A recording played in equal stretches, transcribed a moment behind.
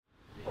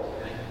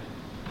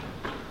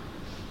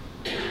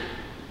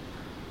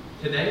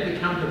Today we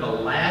come to the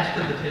last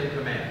of the Ten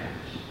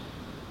Commandments.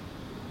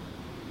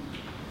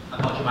 I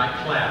thought you might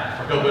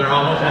clap because we're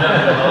almost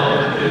done with all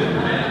of the Ten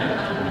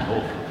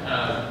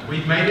Commandments.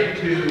 We've made it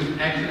to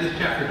Exodus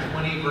chapter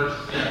 20,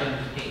 verse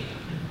 17.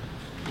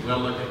 We'll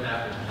look at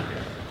that one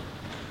together.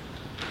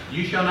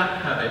 You shall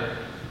not covet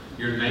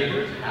your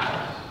neighbor's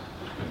house.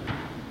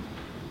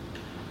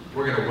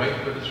 We're going to wait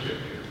for the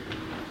scripture.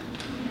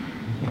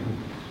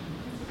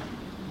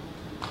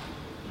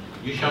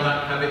 You shall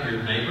not covet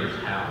your neighbor's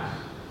house.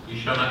 You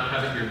shall not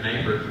covet your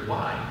neighbor's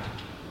wife,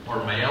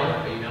 or male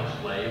or female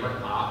slave, or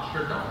ox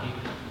or donkey,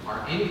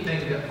 or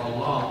anything that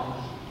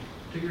belongs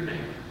to your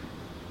neighbor.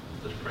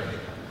 Let's pray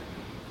together.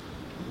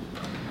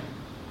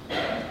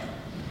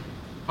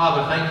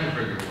 Father, thank you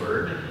for your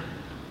word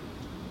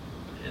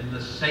and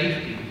the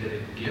safety that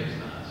it gives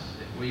us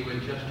if we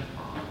would just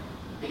follow.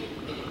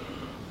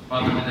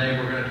 Father, today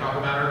we're going to talk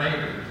about our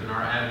neighbors and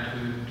our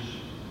attitudes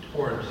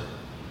towards them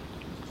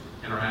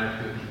and our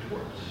attitudes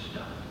towards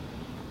stuff.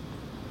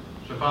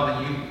 So,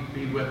 Father, you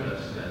be with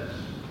us as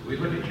we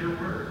look at your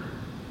word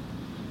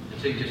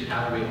and see just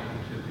how we ought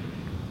to be.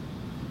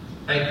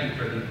 Thank you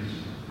for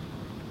these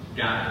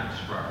guidance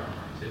for our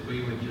lives. If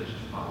we would just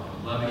follow,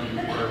 loving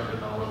your word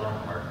with all of our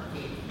heart,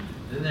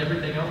 then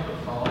everything else will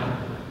fall into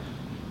place.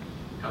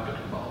 Help it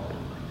to fall into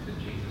place. In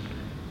Jesus'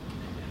 name,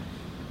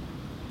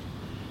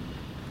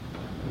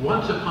 amen.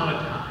 Once upon a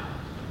time,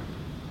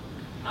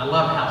 I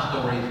love how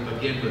stories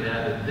begin with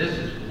that, and this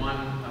is one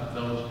of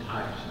those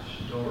types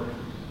of stories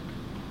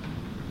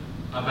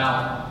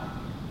about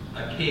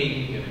a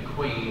king and a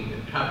queen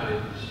that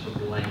coveted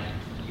some land.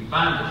 You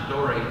find the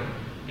story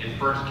in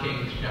 1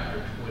 Kings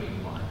chapter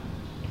 21.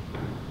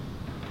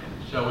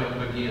 And so it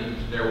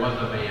begins, there was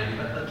a man,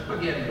 but let's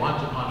begin,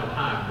 once upon a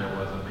time there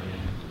was a man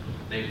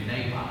named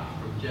Naboth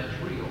from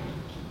Jezreel.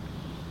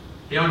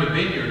 He owned a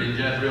vineyard in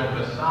Jezreel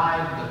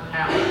beside the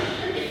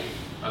palace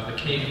of the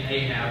king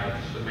Ahab of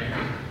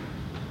Samaria.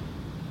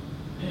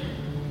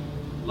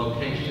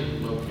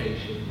 Location,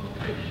 location,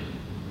 location.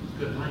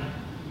 Good land.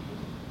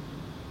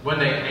 One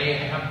day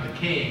Ahab the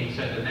king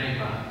said to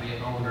Naboth,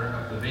 the owner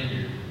of the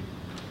vineyard,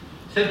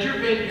 since your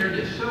vineyard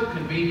is so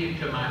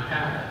convenient to my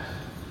palace,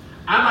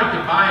 I'd like to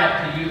buy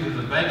it to use as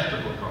a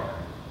vegetable garden.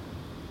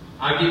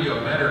 I'll give you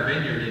a better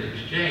vineyard in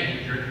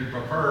exchange, or if you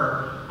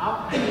prefer,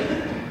 I'll pay you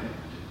for it.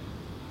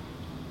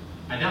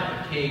 I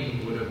doubt the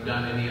king would have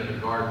done any of the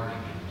gardening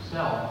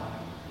himself,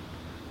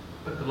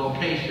 but the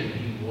location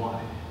he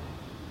wanted.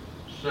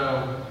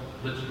 So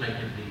let's make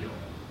a deal.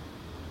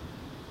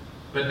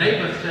 But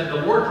Naboth said,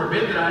 the Lord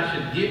forbid that I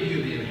should give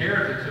you the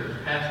inheritance that was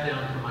passed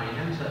down from my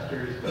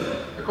ancestors.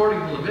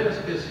 According to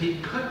Leviticus, he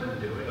couldn't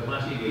do it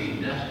unless he was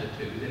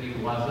destitute, and he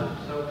wasn't.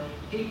 So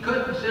he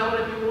couldn't sell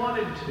it if he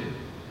wanted to.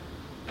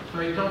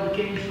 So he told the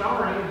king,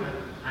 sorry, but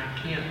I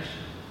can't.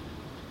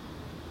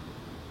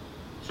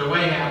 So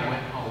Ahab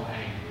went home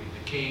angry.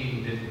 The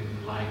king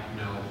didn't like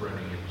no for an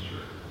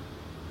answer,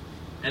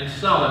 and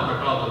sullen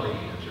because of the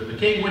answer. The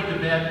king went to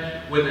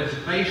bed with his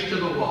face to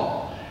the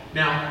wall.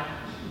 Now,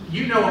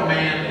 you know a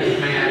man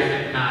is mad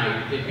at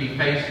night if he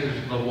faces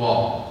the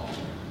wall.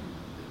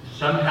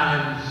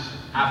 Sometimes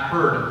I've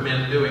heard of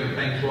men doing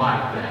things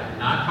like that.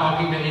 Not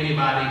talking to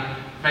anybody,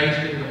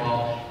 facing the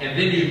wall, and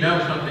then you know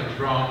something's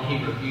wrong,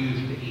 he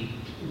refused to eat.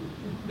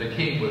 The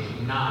king was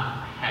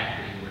not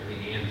happy with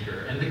the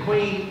answer. And the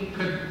queen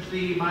could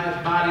see by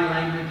his body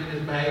language and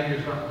his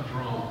behavior something was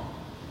wrong.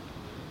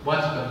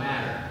 What's the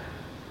matter?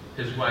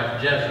 His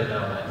wife Jezebel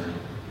asked him,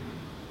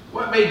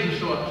 what made you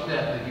so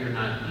upset that you're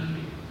not eating?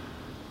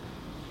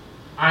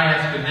 I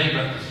asked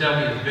Naboth to sell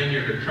me his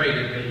vineyard or trade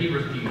it, but he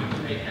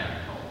refused,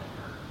 Ahab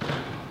told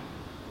her.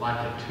 Like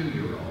a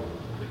 2-year-old,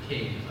 the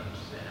king is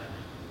upset.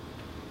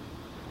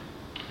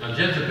 Now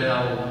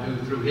Jezebel,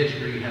 who through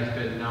history has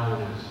been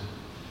known as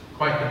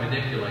quite the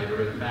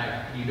manipulator. In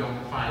fact, you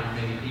don't find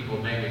many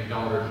people naming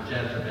daughters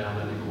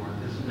Jezebel anymore.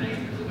 This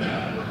name is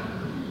about her.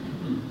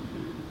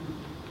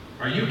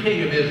 Are you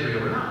king of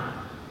Israel or not?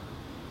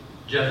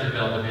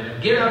 Jezebel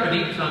demanded. Get up and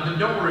eat something.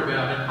 Don't worry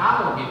about it.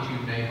 I will get you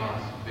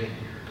Naboth's vineyard.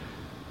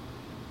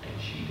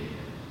 And she did.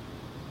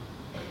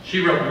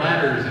 She wrote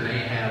letters in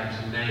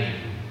Ahab's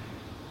name,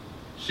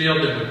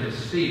 sealed them with his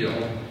seal,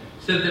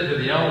 sent them to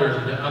the elders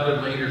and to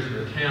other leaders of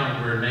the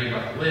town where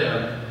Naboth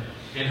lived.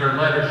 In her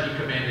letter, she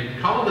commanded,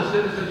 call the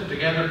citizens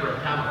together for a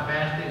time of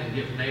fasting and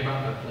give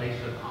Naboth a place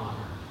of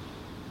honor.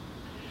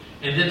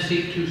 And then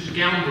seek 2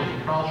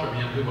 scoundrels across from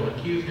him who will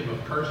accuse him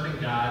of cursing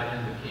God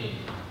and the king.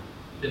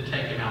 Then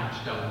take him out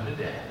and stone him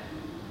to death.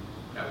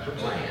 That was her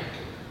plan.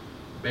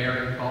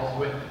 Bearing false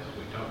witness.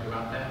 We talked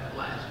about that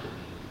last week.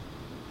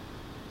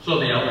 So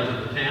the elders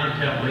of the town,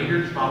 town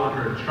leaders, followed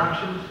her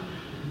instructions.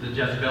 The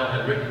Jezebel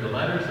had written the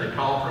letters. They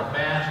called for a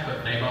fast,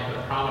 put Naboth in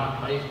a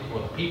prominent place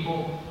before the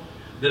people.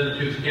 Then the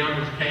 2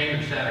 scoundrels came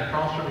and sat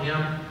across from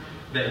him.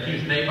 They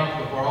accused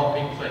Naboth before all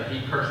people, said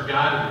he cursed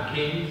God and the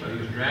king. So he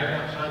was dragged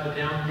outside the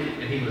town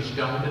and he was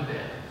stoned to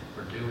death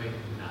for doing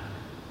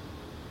nothing.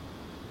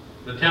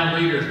 The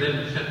town leaders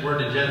then sent word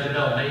to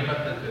Jezebel, Naboth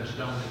had been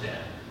stoned to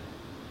death.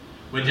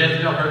 When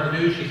Jezebel heard the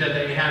news, she said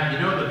to Ahab, "You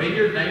know the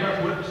vineyard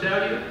Naboth wouldn't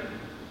sell you?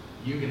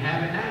 You can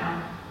have it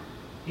now.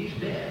 He's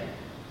dead."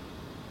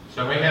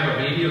 So Ahab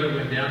immediately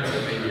went down to the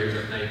vineyard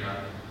of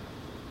Naboth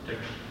to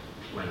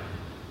claim it.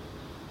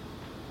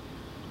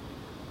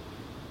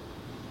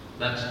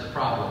 That's the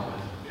problem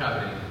with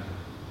coveting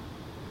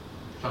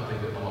something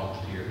that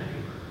belongs to your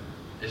neighbor.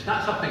 It's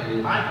not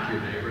something like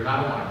your neighbor's.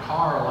 I don't want a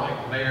car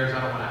like theirs. I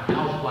don't want a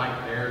house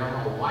like theirs. I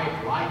don't want a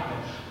wife like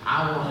theirs.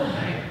 I want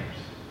theirs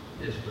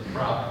is the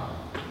problem.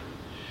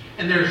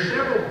 And there are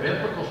several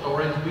biblical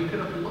stories we could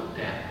have looked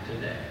at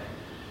today.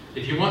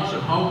 If you want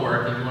some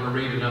homework and you want to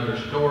read another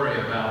story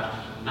about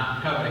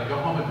not coveting, go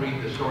home and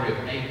read the story of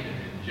Achan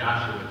in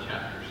Joshua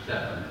chapter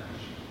 7.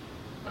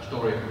 A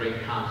story of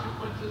great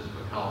consequences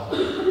because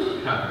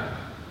of coveting.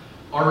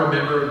 Or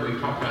remember, we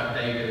talked about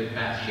David and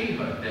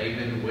Bathsheba.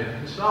 David went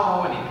and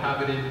saw, and he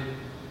coveted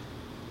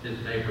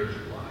his neighbor's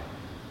wife.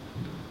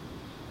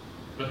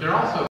 But there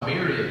are also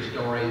myriad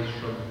stories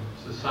from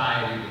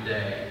society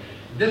today.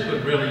 This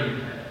one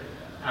really,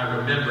 I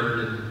remembered.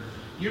 And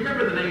you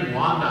remember the name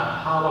Wanda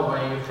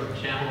Holloway from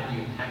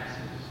Channelview, Texas?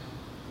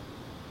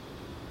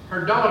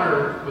 Her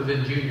daughter was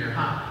in junior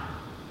high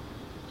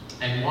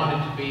and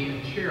wanted to be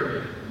a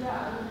cheerleader. Yeah,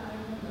 I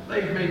remember.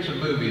 They've made some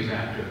movies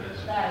after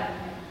this. That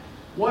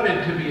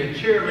Wanted to be a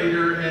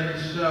cheerleader, and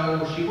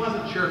so she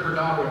wasn't sure if her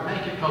daughter would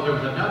make it because there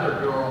was another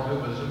girl who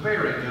was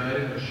very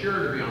good and was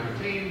sure to be on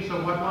the team. So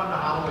what did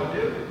Holloway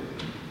do?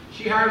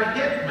 She hired a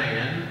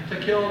hitman to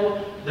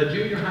kill the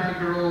junior high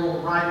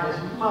girl rival's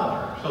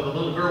mother, so the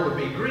little girl would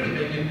be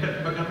grieving and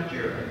couldn't become a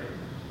cheerleader.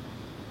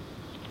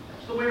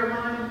 That's the way her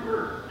mind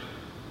worked.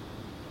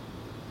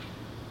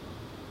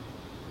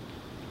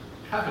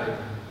 Coveting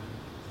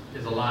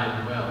is alive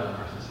and well in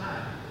our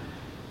society.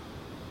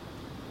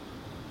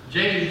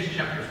 James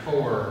chapter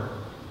 4,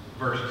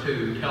 verse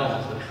 2 tells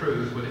us the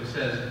truth when it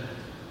says,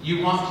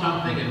 "You want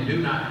something and do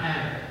not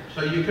have it,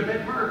 so you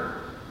commit murder.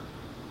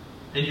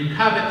 And you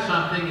covet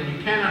something and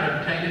you cannot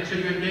obtain it, so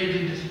you engage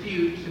in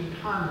disputes and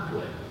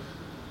conflicts.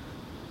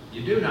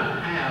 You do not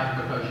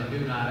have because you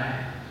do not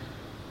ask."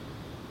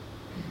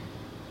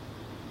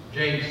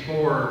 James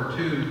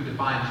 4:2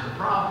 defines the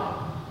problem.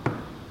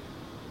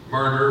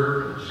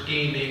 Murder,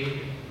 scheming,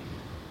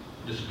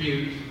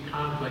 disputes,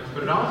 conflicts,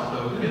 but it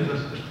also gives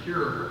us the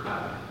cure for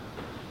coveting.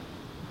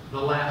 The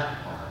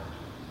last part.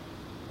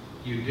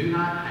 You do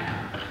not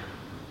have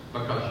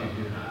because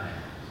you do not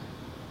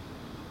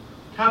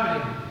ask.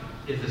 Coveting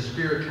is a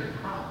spiritual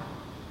problem.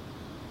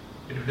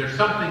 And if there's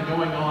something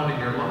going on in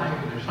your life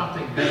and there's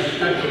something very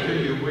special to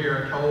you, we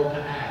are told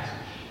to ask.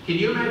 Can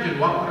you imagine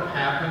what would have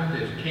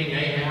happened if King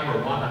Ahab or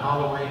Wanda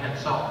Holloway had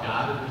sought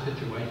God in their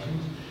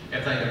situations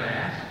if they had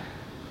asked?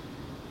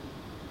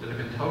 There'd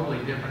have been totally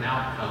different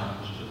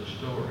outcomes to the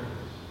stories.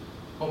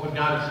 What would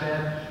God have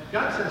said?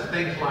 God says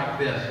things like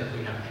this if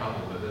we have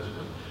trouble with this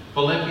one.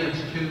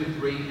 Philippians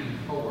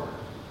 2:3-4.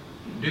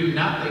 "Do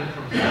nothing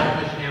from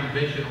selfish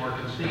ambition or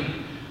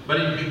conceit, but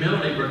in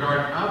humility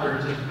regard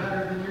others as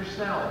better than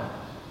yourselves.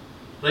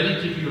 Let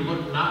each of you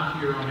look not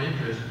to your own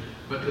interest,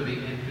 but to the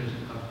interest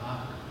of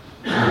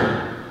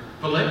others."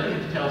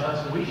 Philippians tells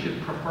us we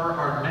should prefer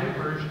our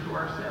neighbors to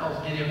ourselves,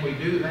 and if we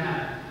do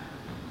that,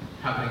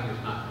 coveting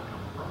does not become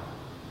a problem.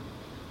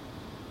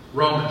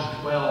 Romans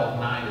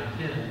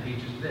 12:9-10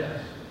 teaches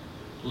this.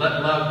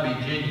 "Let love be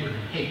genuine,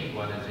 hate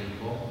what is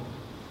evil,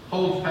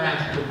 hold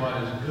fast to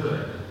what is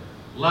good.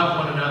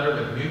 Love one another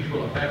with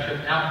mutual affection,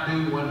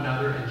 outdo one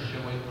another in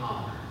showing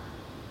honor."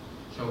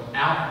 So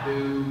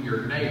outdo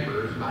your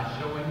neighbors by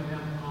showing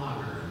them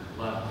honor and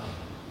love.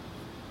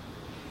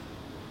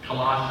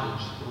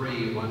 Colossians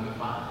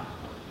 3:1-5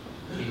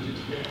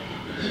 teaches this.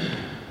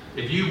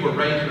 "If you were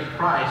raised with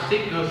Christ,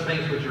 seek those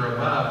things which are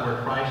above, where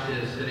Christ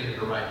is sitting at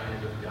the right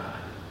hand of God.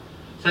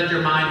 Set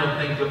your mind on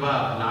things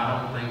above, not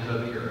on things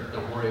of the earth."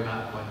 Don't worry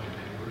about what your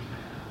neighbors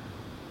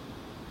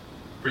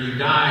have. "For you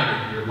died,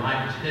 and your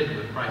life is hidden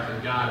with Christ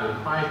in God.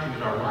 When Christ, who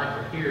is our life,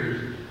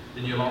 appears,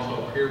 then you'll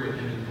also appear with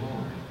him in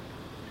glory.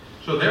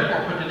 So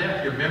therefore put to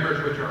death your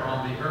members which are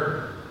on the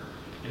earth."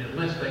 And it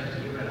lists things to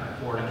get rid of: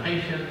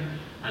 fornication,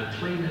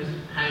 uncleanness,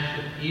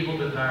 passion, evil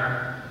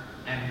desire,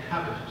 and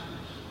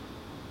covetousness,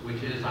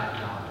 which is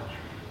idolatry.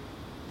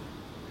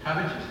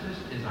 Covetousness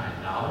is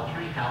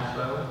idolatry. How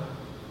so?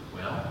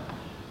 Well,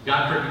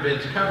 God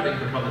forbids coveting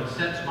because it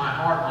sets my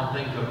heart on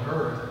things of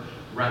earth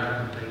rather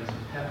than things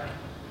of heaven.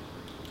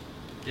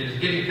 It is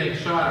getting things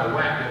so out of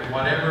whack that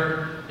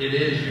whatever it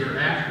is you're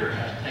after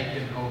has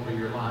taken over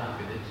your life,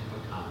 and it's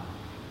become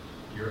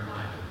your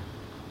idol.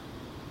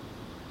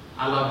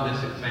 I love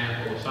this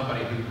example of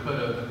somebody who could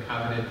have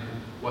coveted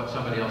what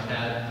somebody else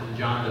had, from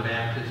John the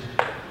Baptist.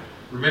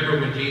 Remember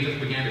when Jesus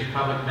began his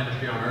public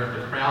ministry on earth,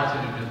 the crowds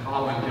that had been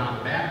following John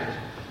the Baptist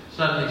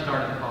suddenly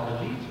started to follow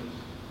Jesus.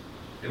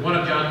 And one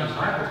of John's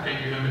disciples came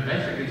to him and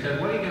basically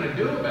said, "What are you going to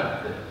do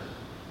about this?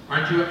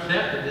 Aren't you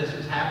upset that this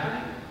is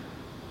happening?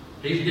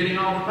 He's getting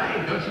all the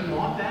fame. Don't you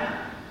want that?"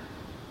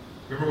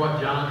 Remember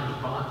what John's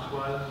response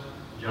was?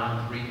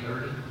 John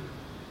 3:30.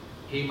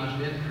 "He must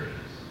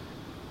increase.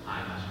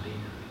 I must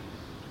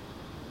decrease."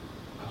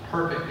 A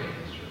perfect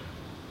answer.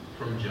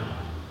 from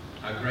John.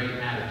 A great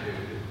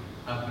attitude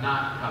of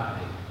not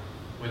coveting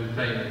when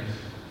things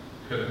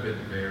could have been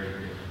very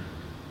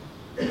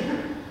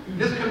different.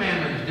 This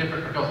commandment is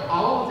different because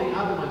all of the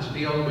other ones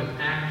deal with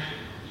actions.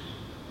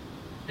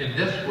 And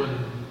this one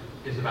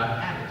is about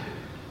attitude.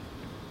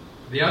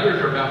 The others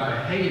are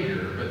about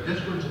behavior, but this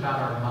one's about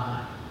our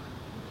mind.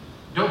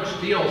 Don't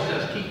steal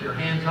says keep your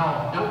hands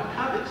off. Don't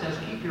covet says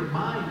keep your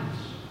minds.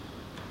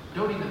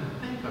 Don't even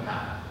think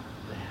about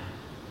that.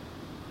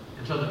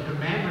 And so the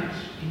commandments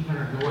even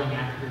are going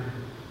after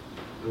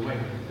the way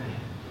we think.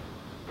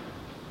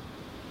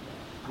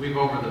 We've,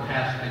 over the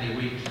past many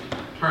weeks,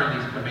 turned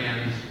these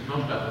commands,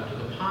 most of them,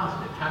 to the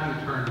positive. How do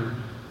you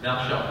turn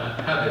thou shalt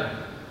not covet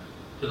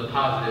to the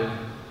positive?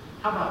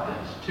 How about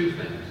this? Two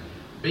things.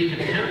 Be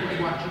content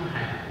with what you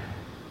have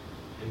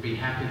and be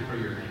happy for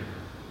your neighbor.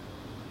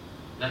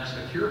 That's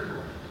the cure for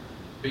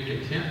it. Be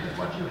content with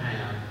what you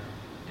have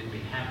and be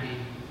happy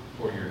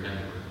for your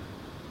neighbor.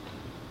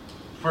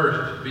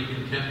 First, be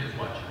content with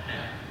what you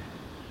have.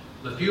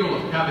 The fuel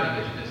of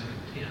coveting is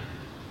discontent.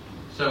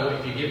 So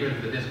if you get rid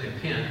of the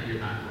discontent, you're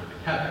not going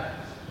to covet.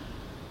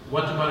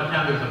 Once upon a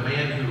time, there was a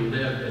man who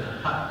lived in a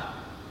hut,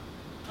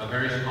 a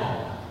very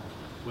small one,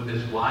 with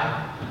his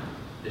wife,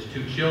 his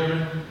 2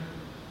 children,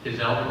 his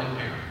elderly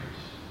parents.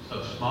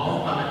 So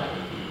small hut,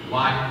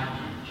 wife,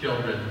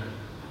 children,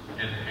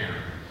 and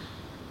parents.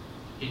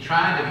 He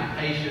tried to be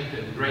patient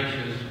and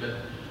gracious, but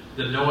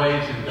the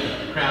noise and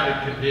the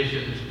crowded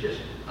conditions just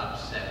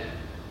upset him.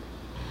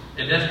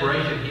 In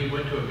desperation, he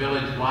went to a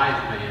village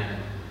wise man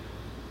and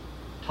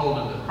told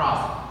him the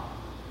problem.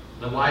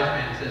 The wise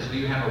man says, do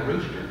you have a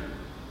rooster?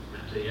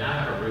 I said, yeah, I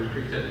have a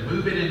rooster. He said,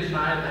 move it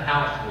inside the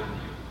house with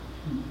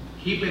you.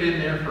 Keep it in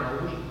there for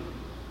a week.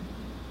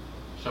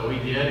 So he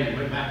did. He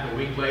went back a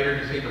week later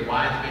to see the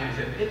wise man. He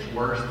said, it's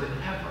worse than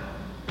ever.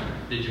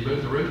 Did you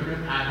move the rooster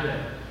in? I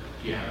did.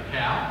 Do you have a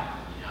cow?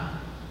 Yeah.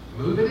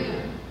 Move it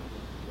in.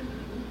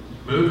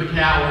 Moved the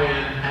cow in,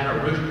 had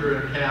a rooster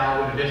and a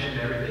cow in addition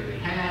to everything we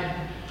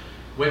had.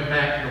 Went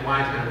back to the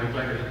wise man a week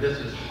later and said, this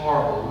is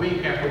horrible.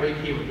 Week after week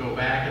he would go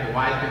back and the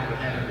wise man would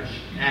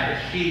add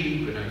a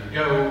sheep and a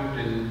goat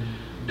and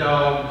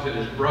dogs and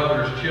his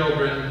brother's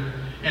children.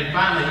 And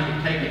finally he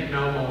could take it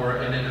no more,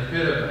 and in a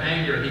fit of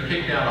anger he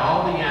kicked out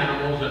all the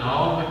animals and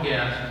all the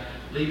guests,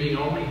 leaving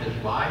only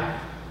his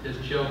wife, his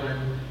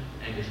children,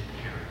 and his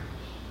parents.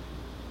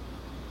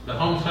 The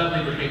home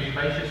suddenly became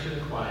spacious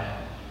and quiet,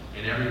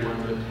 and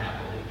everyone lived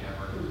happily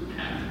ever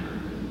after.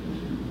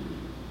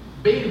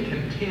 Being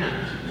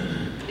content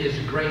is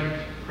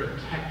great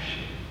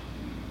protection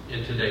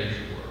in today's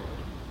world.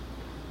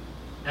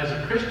 As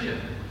a Christian,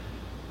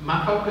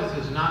 my focus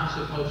is not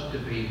supposed to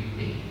be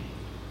me,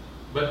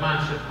 but my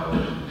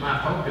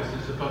focus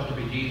is supposed to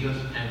be Jesus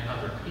and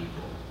other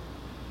people.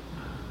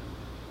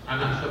 I'm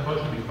not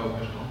supposed to be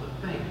focused on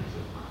the things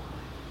of my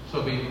life.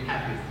 So be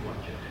happy with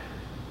what you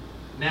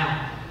have.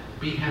 Now,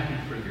 be happy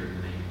for your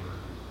neighbor.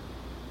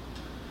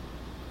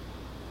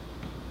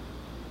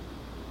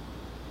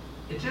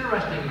 It's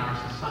interesting in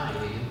our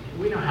society, and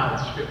we know how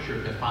the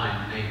Scripture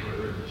defined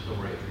neighbor in the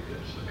story of the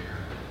Good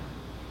Samaritan.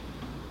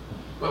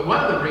 But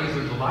one of the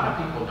reasons a lot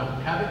of people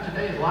don't covet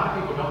today is a lot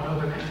of people don't know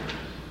their neighbors.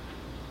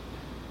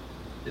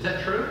 Is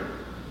that true?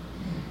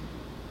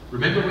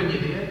 Remember when you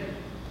did?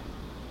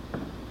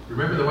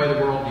 Remember the way the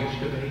world used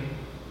to be?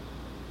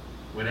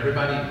 When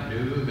everybody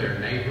knew their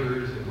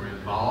neighbors and were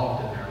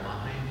involved in their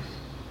lives?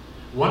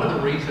 One of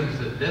the reasons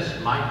that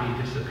this might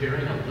be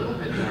disappearing a little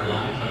bit in our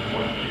lives,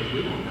 unfortunately, is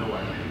we don't know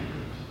our neighbors.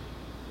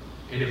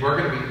 And if we're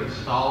going to be the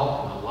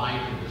salt and the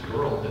light in this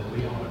world that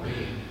we ought to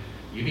be,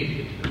 you need to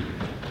get to know your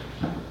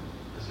neighbors.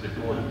 That's an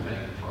important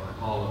thing for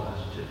all of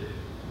us to do.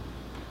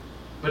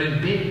 But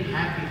in being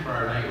happy for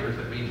our neighbors,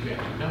 it means we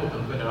have to know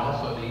them, but it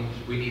also means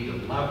we need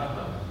to love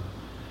them.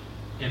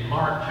 In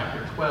Mark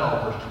chapter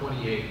 12, verse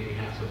 28, we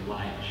have some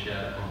light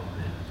shed on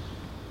this.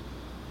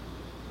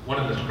 One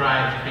of the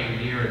scribes came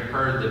near and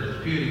heard the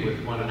disputing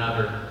with one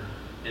another,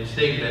 and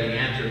seeing that he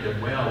answered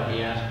them well,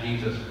 he asked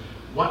Jesus,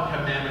 what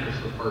commandment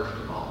is the first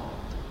of all?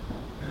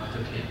 Of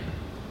the 10.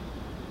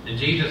 And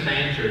Jesus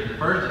answered, the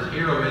first is,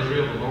 Hear, O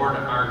Israel, the Lord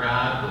our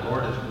God, the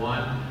Lord is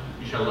one.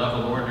 You shall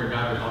love the Lord your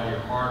God with all your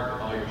heart,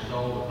 with all your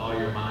soul, with all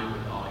your mind,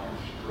 with all your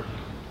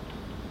strength.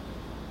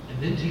 And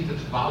then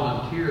Jesus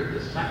volunteered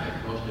the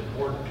second most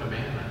important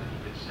commandment,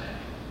 you could say.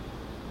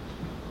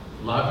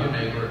 Love your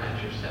neighbor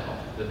as yourself,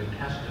 the New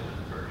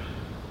Testament version.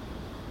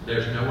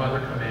 There's no other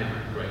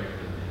commandment greater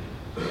than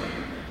these.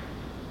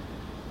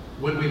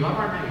 When we love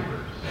our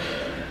neighbors,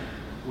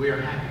 we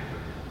are happy for them.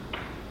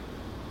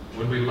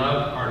 When we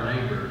love our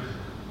neighbors,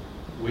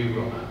 we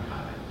will not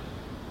covet.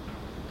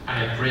 I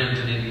had friends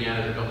in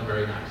Indiana that built a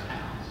very nice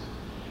house.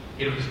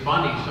 It was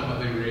funny, some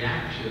of the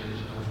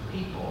reactions of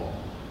people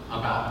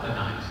about the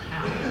nice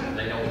house.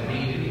 They don't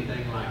need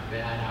anything like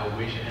that. I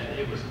wish it had.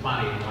 It was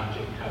funny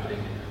watching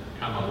coveting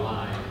come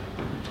alive.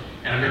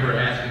 And I remember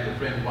asking a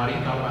friend what he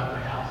thought about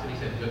their house, and he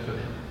said, good for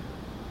them.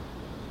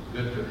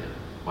 Good for them.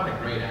 What a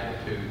great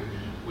attitude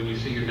when you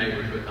see your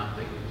neighbors with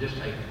nothing. Just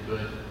take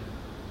good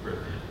for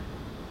them.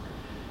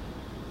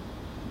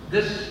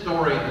 This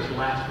story, this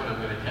last one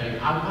I'm going to tell you,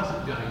 I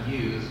wasn't going to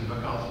use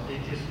because it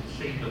just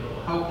seemed a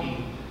little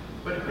hokey,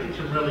 but it made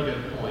some really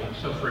good points,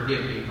 so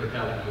forgive me for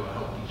telling you a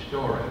hokey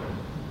story.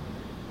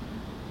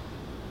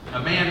 A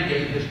man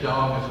gave his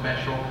dog a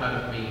special cut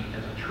of meat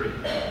as a treat.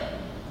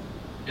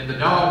 And the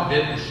dog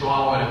didn't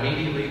swallow it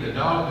immediately. The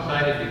dog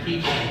decided to keep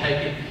it and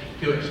take it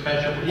to its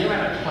special place. You ever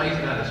had a place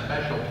that had a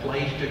special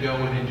place to go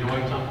and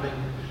enjoy something?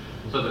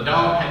 So the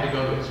dog had to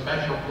go to its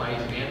special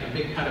place, and it had a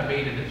big cut of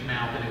meat in its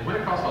mouth, and it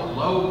went across a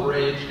low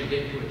bridge to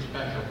get to its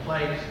special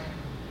place.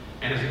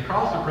 And as it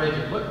crossed the bridge,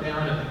 it looked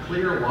down at the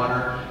clear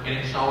water, and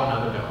it saw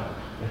another dog.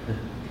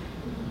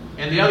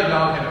 And the other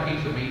dog had a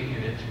piece of meat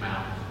in its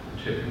mouth,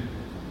 too.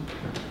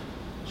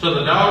 So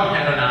the dog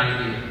had an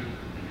idea.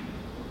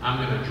 I'm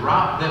going to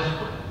drop this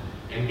one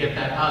and get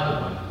that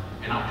other one,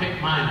 and I'll pick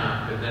mine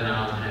up, and then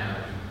I'll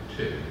have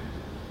two.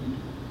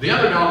 The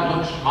other dog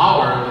looked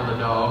smaller than the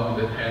dog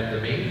that had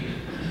the meat,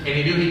 and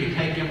he knew he could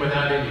take him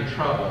without any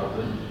trouble.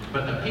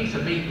 But the piece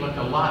of meat looked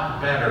a lot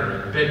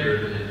better and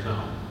bigger than his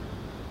own.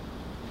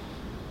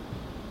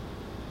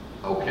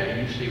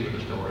 Okay, you see where the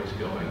story's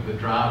going. The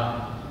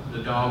dog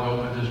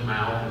opens his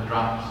mouth and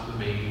drops the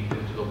meat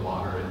into the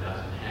water and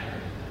doesn't have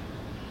anything.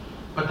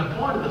 But the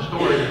point of the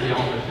story that the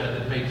author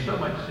said that made so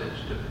much sense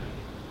to me.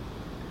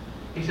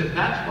 He said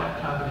that's what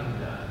coveting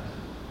does.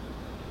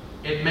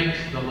 It makes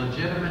the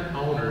legitimate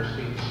owner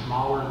seem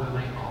smaller than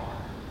they are.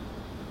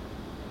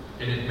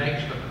 And it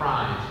makes the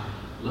prize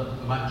look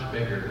much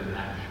bigger than it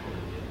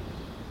actually is.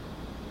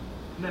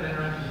 Isn't that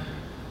interesting?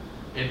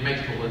 It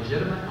makes the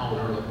legitimate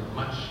owner look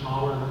much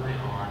smaller than they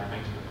are, and it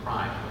makes the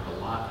prize look a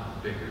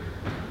lot bigger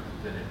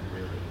than it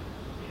really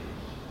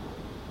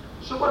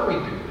is. So what do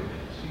we do with this?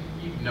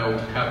 You know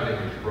coveting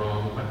is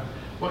wrong, but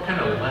what kind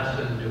of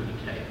lesson do we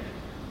take?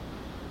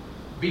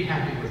 Be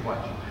happy with what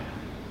you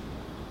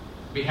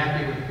have. Be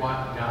happy with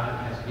what God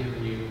has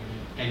given you,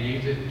 and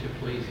use it to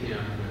please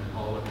Him with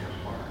all of your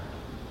heart.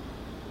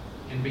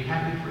 And be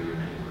happy for your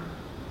neighbor.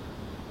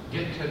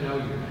 Get to know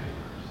your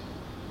neighbors.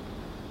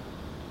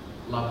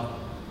 Love them.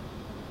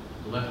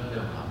 Lift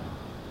them up.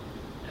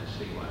 And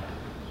see what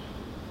happens.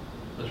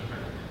 Let's pray.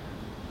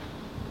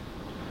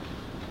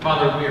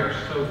 Father, we are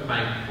so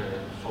thankful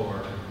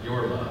for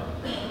your love.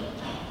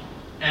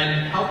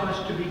 And help us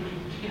to be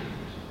content.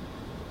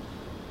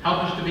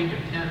 Help us to be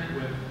content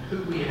with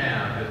who we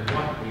have and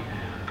what we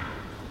have.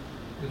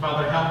 And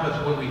Father, help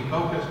us when we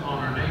focus on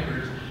our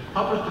neighbors,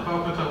 help us to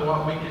focus on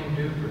what we can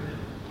do for them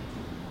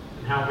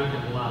and how we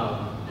can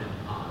love and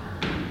honor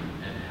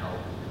and help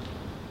them.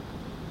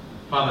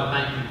 Father,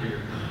 thank you for your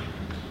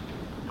commandments.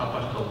 Help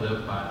us to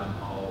live by them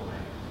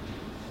always.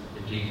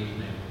 In Jesus' name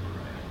we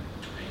pray.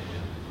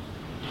 Amen.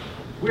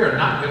 We are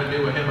not going to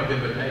do a hymn of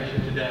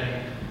invitation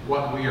today.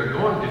 What we are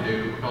going to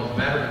do, because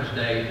Veterans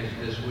Day is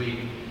this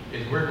week,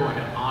 is we're going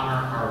to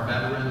honor our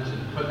veterans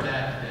and put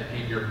that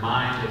in your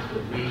mind as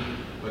the week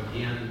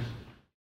begins.